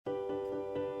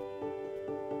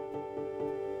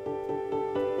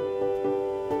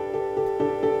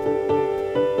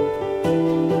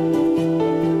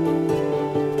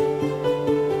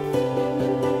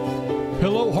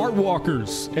Heart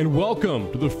Walkers, and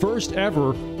welcome to the first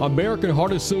ever American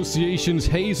Heart Association's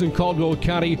Hayes and Caldwell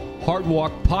County Heart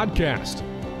Walk podcast.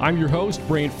 I'm your host,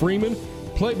 Brant Freeman,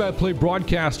 play-by-play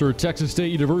broadcaster at Texas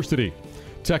State University.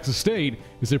 Texas State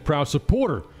is a proud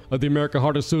supporter of the American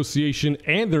Heart Association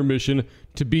and their mission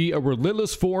to be a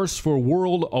relentless force for a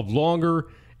world of longer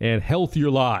and healthier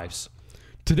lives.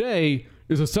 Today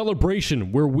is a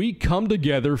celebration where we come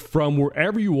together from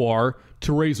wherever you are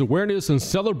to raise awareness and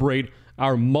celebrate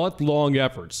our month-long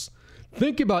efforts.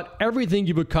 Think about everything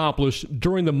you've accomplished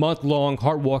during the month-long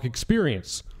Heart Walk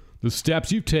experience. The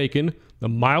steps you've taken, the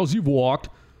miles you've walked,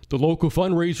 the local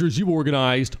fundraisers you've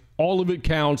organized, all of it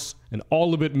counts and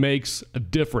all of it makes a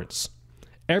difference.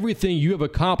 Everything you have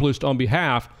accomplished on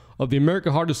behalf of the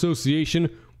American Heart Association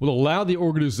will allow the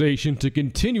organization to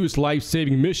continue its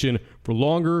life-saving mission for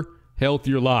longer,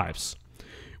 healthier lives.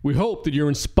 We hope that you're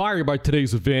inspired by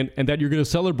today's event and that you're going to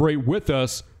celebrate with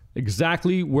us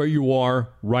exactly where you are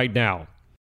right now.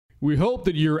 We hope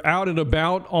that you're out and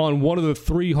about on one of the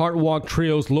 3 Heart Walk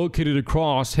trails located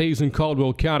across Hayes and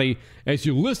Caldwell County as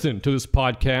you listen to this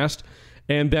podcast,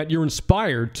 and that you're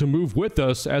inspired to move with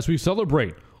us as we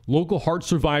celebrate local heart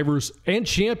survivors and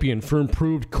champion for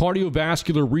improved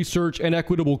cardiovascular research and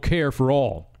equitable care for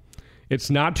all. It's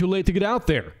not too late to get out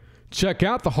there. Check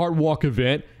out the Heart Walk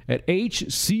event at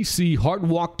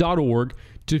hccheartwalk.org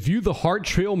to view the Heart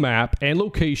Trail map and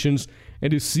locations and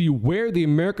to see where the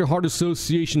American Heart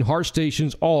Association heart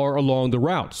stations are along the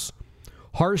routes.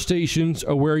 Heart stations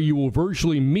are where you will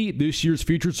virtually meet this year's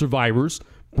featured survivors,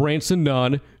 Branson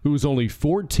Nunn, who is only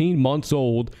 14 months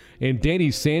old, and Danny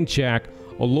Sanchak,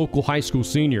 a local high school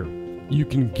senior. You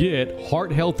can get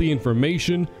heart-healthy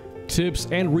information, tips,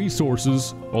 and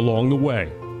resources along the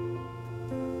way.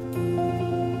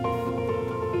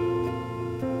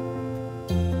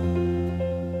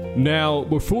 Now,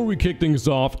 before we kick things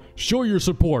off, show your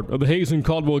support of the Hayes and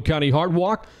Caldwell County Heart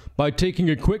Walk by taking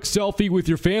a quick selfie with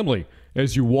your family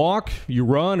as you walk, you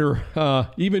run, or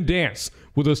even dance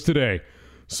with us today.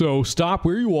 So stop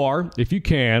where you are, if you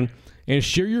can, and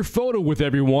share your photo with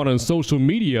everyone on social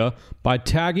media by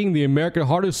tagging the American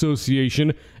Heart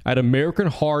Association at American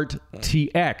Heart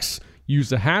TX. Use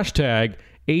the hashtag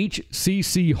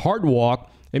HCCHeartWalk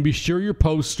and be sure your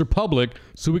posts are public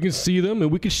so we can see them and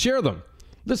we can share them.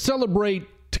 Let's celebrate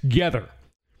together.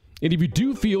 And if you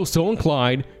do feel so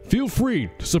inclined, feel free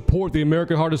to support the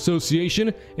American Heart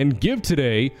Association and give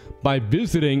today by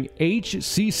visiting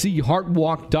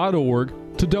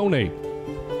hccheartwalk.org to donate.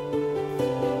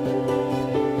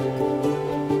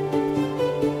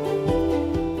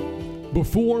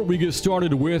 Before we get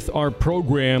started with our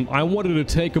program, I wanted to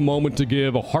take a moment to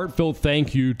give a heartfelt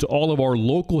thank you to all of our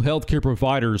local healthcare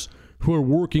providers who are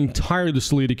working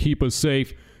tirelessly to keep us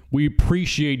safe. We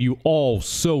appreciate you all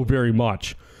so very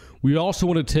much. We also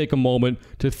want to take a moment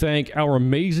to thank our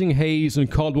amazing Hayes and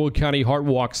Caldwell County Heart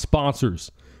Walk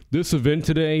sponsors. This event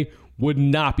today would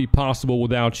not be possible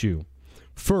without you.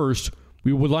 First,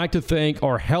 we would like to thank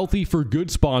our Healthy for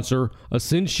Good sponsor,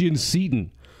 Ascension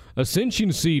Seton.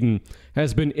 Ascension Seton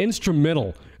has been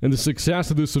instrumental in the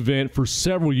success of this event for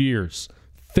several years.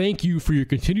 Thank you for your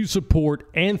continued support,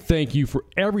 and thank you for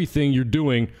everything you're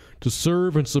doing to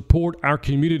serve and support our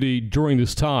community during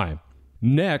this time.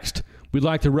 Next, we'd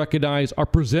like to recognize our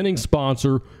presenting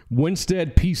sponsor,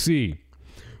 Winstead PC.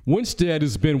 Winstead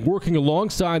has been working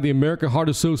alongside the American Heart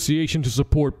Association to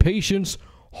support patients,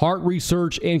 heart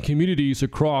research, and communities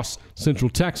across Central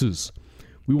Texas.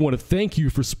 We want to thank you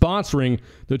for sponsoring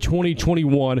the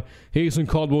 2021 Hayes and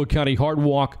Caldwell County Heart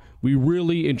Walk. We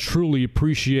really and truly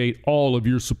appreciate all of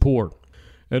your support.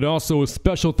 And also a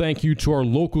special thank you to our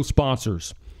local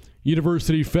sponsors,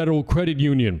 University Federal Credit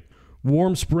Union,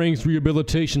 Warm Springs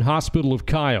Rehabilitation Hospital of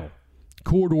Kyle,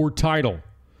 Corridor Title,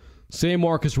 San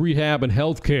Marcos Rehab and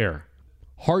Healthcare,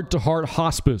 Heart to Heart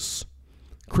Hospice,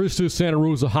 Christus Santa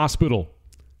Rosa Hospital,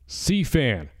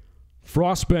 CFAN,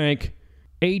 Frostbank,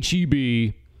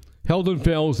 HEB,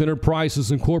 Heldenfels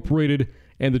Enterprises Incorporated,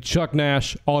 and the Chuck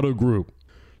Nash Auto Group.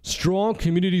 Strong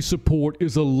community support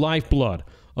is the lifeblood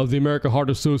of the American Heart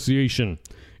Association.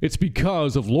 It's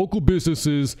because of local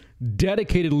businesses,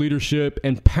 dedicated leadership,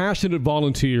 and passionate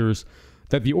volunteers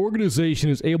that the organization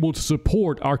is able to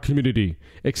support our community,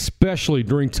 especially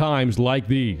during times like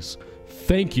these.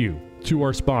 Thank you to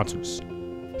our sponsors.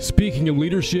 Speaking of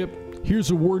leadership,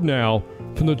 here's a word now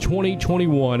from the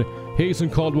 2021 Hayes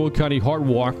and Caldwell County Heart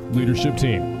Walk leadership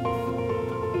team.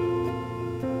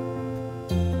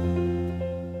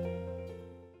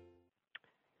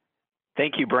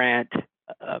 Thank you, Brant.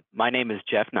 My name is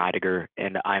Jeff Neidiger,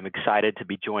 and I'm excited to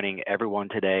be joining everyone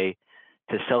today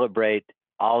to celebrate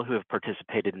all who have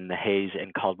participated in the Hays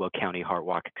and Caldwell County Heart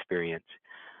Walk experience.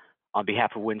 On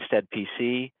behalf of Winstead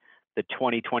PC, the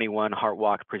 2021 Heart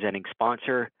Walk presenting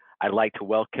sponsor, I'd like to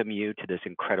welcome you to this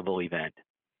incredible event.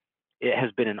 It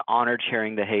has been an honor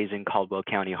chairing the Hays and Caldwell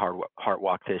County Heart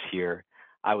Walk this year.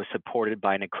 I was supported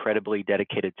by an incredibly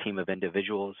dedicated team of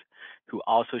individuals who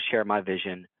also share my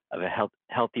vision of a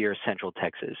healthier Central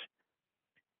Texas.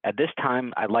 At this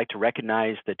time, I'd like to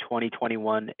recognize the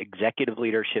 2021 executive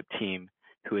leadership team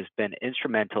who has been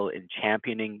instrumental in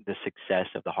championing the success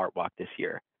of the Heart Walk this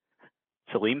year.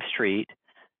 Salim Street,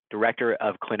 Director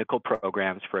of Clinical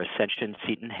Programs for Ascension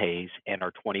Seton Hays and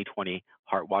our 2020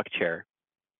 Heart Walk Chair.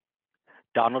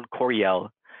 Donald Coriel,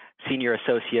 Senior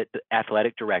Associate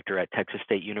Athletic Director at Texas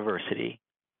State University.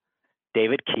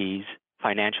 David Keys,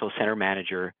 Financial Center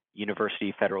Manager,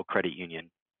 University Federal Credit Union.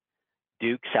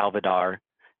 Duke Salvador,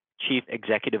 Chief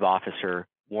Executive Officer,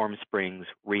 Warm Springs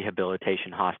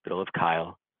Rehabilitation Hospital of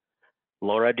Kyle.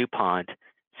 Laura DuPont,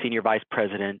 Senior Vice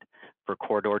President for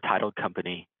Corridor Title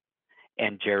Company.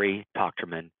 And Jerry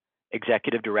Tochterman,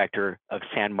 Executive Director of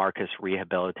San Marcos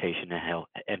Rehabilitation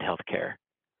and Healthcare.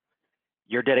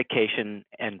 Your dedication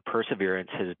and perseverance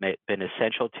has been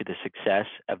essential to the success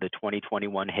of the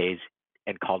 2021 Hays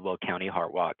and Caldwell County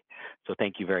Heart Walk, so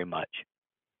thank you very much.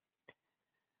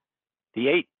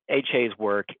 The HA's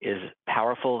work is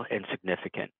powerful and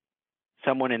significant.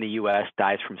 Someone in the U.S.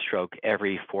 dies from stroke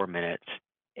every 4 minutes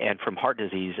and from heart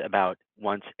disease about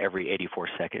once every 84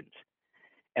 seconds.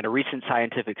 And a recent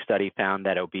scientific study found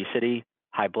that obesity,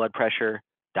 high blood pressure,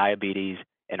 diabetes,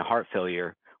 and heart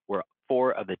failure were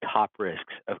 4 of the top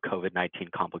risks of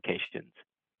COVID-19 complications.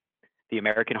 The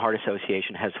American Heart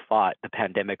Association has fought the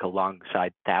pandemic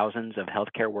alongside thousands of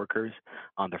healthcare workers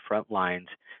on the front lines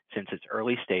since its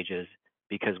early stages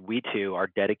because we too are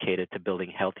dedicated to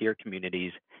building healthier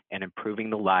communities and improving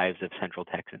the lives of Central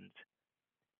Texans.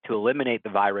 To eliminate the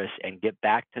virus and get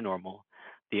back to normal,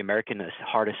 the American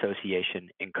Heart Association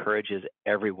encourages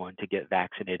everyone to get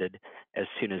vaccinated as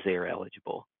soon as they are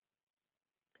eligible.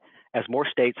 As more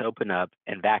states open up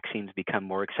and vaccines become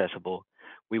more accessible,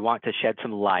 we want to shed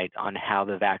some light on how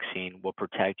the vaccine will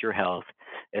protect your health,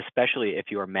 especially if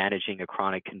you are managing a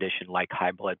chronic condition like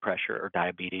high blood pressure or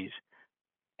diabetes.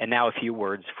 And now a few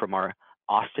words from our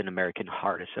Austin American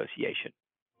Heart Association.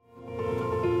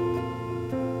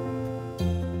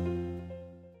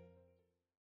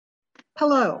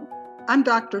 Hello, I'm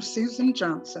Dr. Susan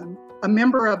Johnson, a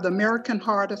member of the American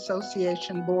Heart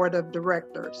Association Board of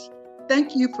Directors.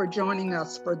 Thank you for joining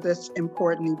us for this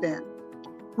important event.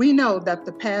 We know that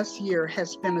the past year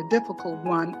has been a difficult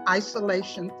one.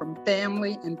 Isolation from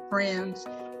family and friends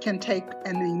can take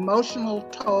an emotional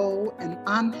toll, and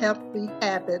unhealthy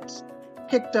habits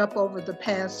picked up over the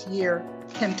past year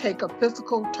can take a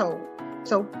physical toll.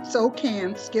 So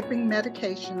can skipping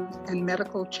medications and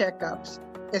medical checkups,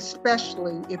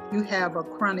 especially if you have a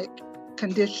chronic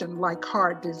condition like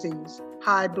heart disease,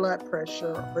 high blood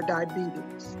pressure, or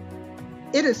diabetes.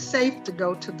 It is safe to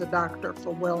go to the doctor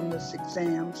for wellness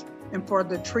exams and for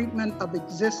the treatment of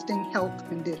existing health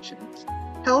conditions.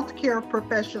 Healthcare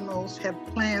professionals have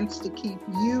plans to keep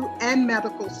you and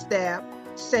medical staff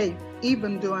safe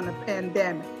even during a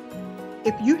pandemic.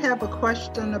 If you have a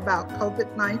question about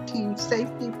COVID-19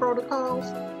 safety protocols,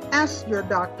 ask your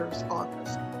doctor's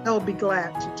office. They'll be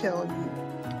glad to tell you.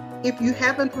 If you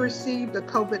haven't received a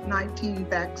COVID-19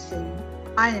 vaccine,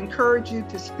 I encourage you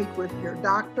to speak with your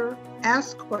doctor,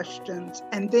 ask questions,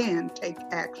 and then take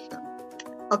action.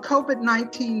 A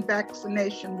COVID-19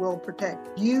 vaccination will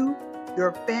protect you,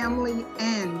 your family,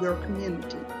 and your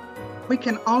community. We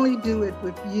can only do it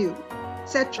with you.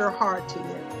 Set your heart to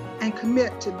it and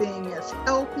commit to being as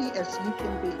healthy as you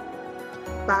can be.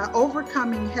 By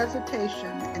overcoming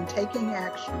hesitation and taking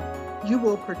action, you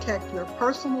will protect your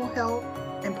personal health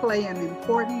and play an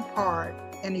important part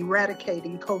in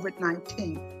eradicating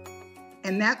COVID-19.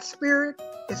 In that spirit,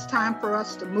 it's time for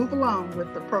us to move along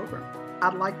with the program.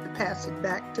 I'd like to pass it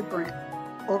back to Brent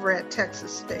over at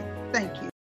Texas State. Thank you.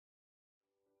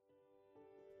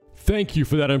 Thank you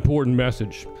for that important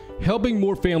message. Helping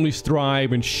more families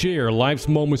thrive and share life's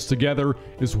moments together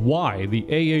is why the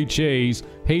AHA's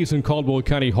Hays and Caldwell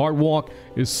County Heart Walk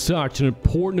is such an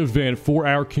important event for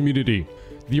our community.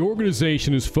 The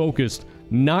organization is focused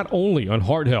not only on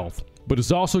heart health, but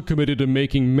is also committed to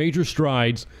making major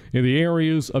strides in the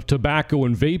areas of tobacco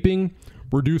and vaping,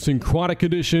 reducing chronic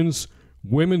conditions,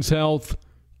 women's health,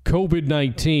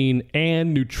 COVID-19,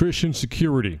 and nutrition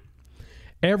security.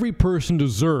 Every person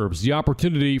deserves the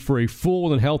opportunity for a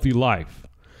full and healthy life.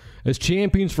 As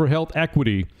champions for health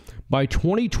equity, By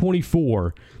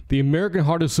 2024, the American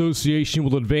Heart Association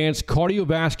will advance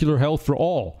cardiovascular health for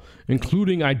all,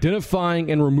 including identifying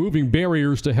and removing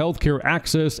barriers to healthcare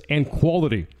access and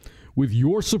quality. With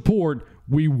your support,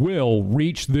 we will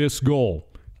reach this goal.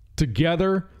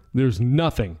 Together, there's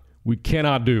nothing we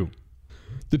cannot do.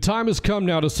 The time has come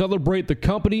now to celebrate the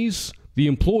companies, the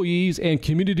employees, and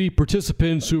community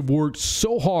participants who have worked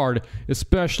so hard,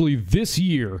 especially this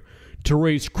year, to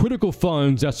raise critical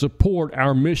funds that support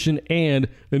our mission and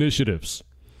initiatives.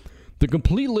 The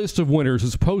complete list of winners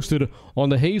is posted on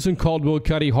the Hays and Caldwell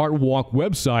County Heart Walk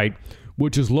website,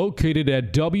 which is located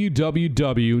at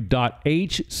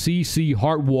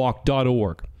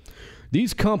www.hccheartwalk.org.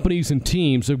 These companies and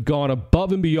teams have gone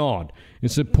above and beyond in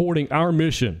supporting our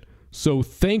mission, so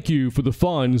thank you for the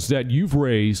funds that you've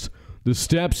raised, the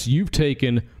steps you've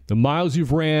taken, the miles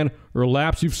you've ran, or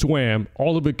laps you've swam.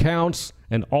 All of it counts,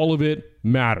 and all of it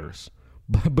matters.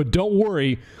 But don't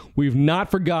worry, we've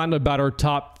not forgotten about our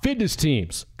top fitness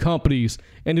teams, companies,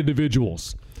 and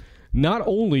individuals. Not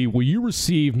only will you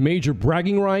receive major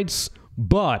bragging rights,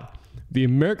 but the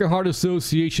American Heart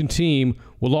Association team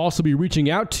will also be reaching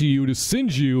out to you to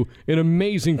send you an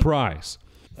amazing prize.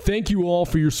 Thank you all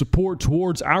for your support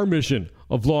towards our mission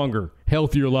of longer,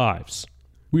 healthier lives.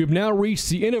 We have now reached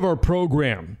the end of our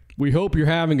program. We hope you're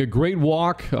having a great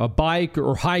walk, a bike,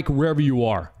 or hike wherever you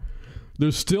are.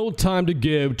 There's still time to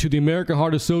give to the American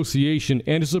Heart Association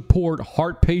and to support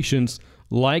heart patients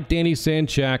like Danny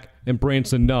Sanchak and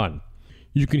Branson Nunn.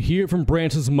 You can hear from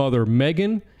Branson's mother,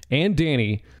 Megan, and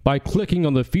Danny by clicking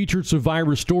on the featured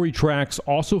survivor story tracks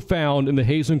also found in the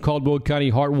Hays and Caldwell County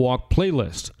Heart Walk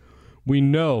playlist. We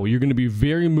know you're going to be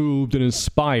very moved and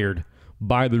inspired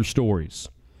by their stories.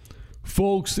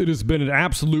 Folks, it has been an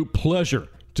absolute pleasure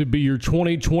to be your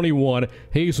 2021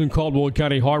 Hays and Caldwell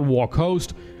County Heart Walk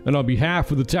host, and on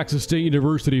behalf of the Texas State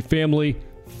University family,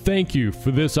 thank you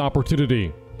for this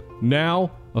opportunity.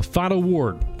 Now, a final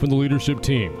word from the leadership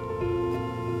team.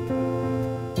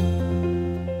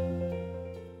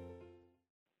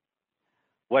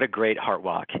 What a great Heart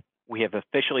Walk. We have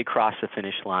officially crossed the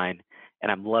finish line,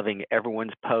 and I'm loving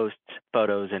everyone's posts,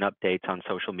 photos, and updates on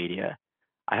social media.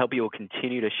 I hope you will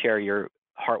continue to share your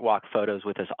Heart Walk photos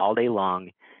with us all day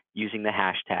long using the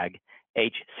hashtag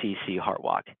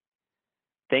HCCHeartWalk.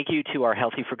 Thank you to our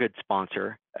Healthy for Good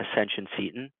sponsor, Ascension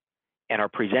Seton, and our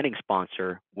presenting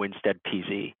sponsor, Winstead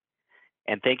PZ.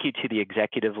 And thank you to the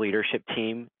executive leadership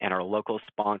team and our local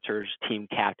sponsors, team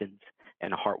captains,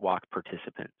 and Heart Walk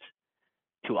participants.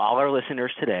 To all our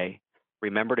listeners today,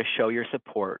 remember to show your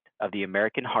support of the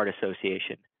American Heart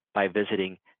Association by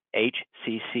visiting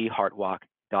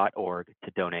hccheartwalk.org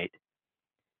to donate.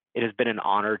 It has been an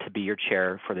honor to be your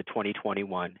chair for the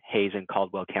 2021 Hays and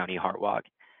Caldwell County Heart Walk.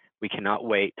 We cannot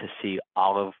wait to see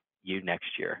all of you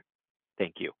next year.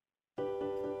 Thank you.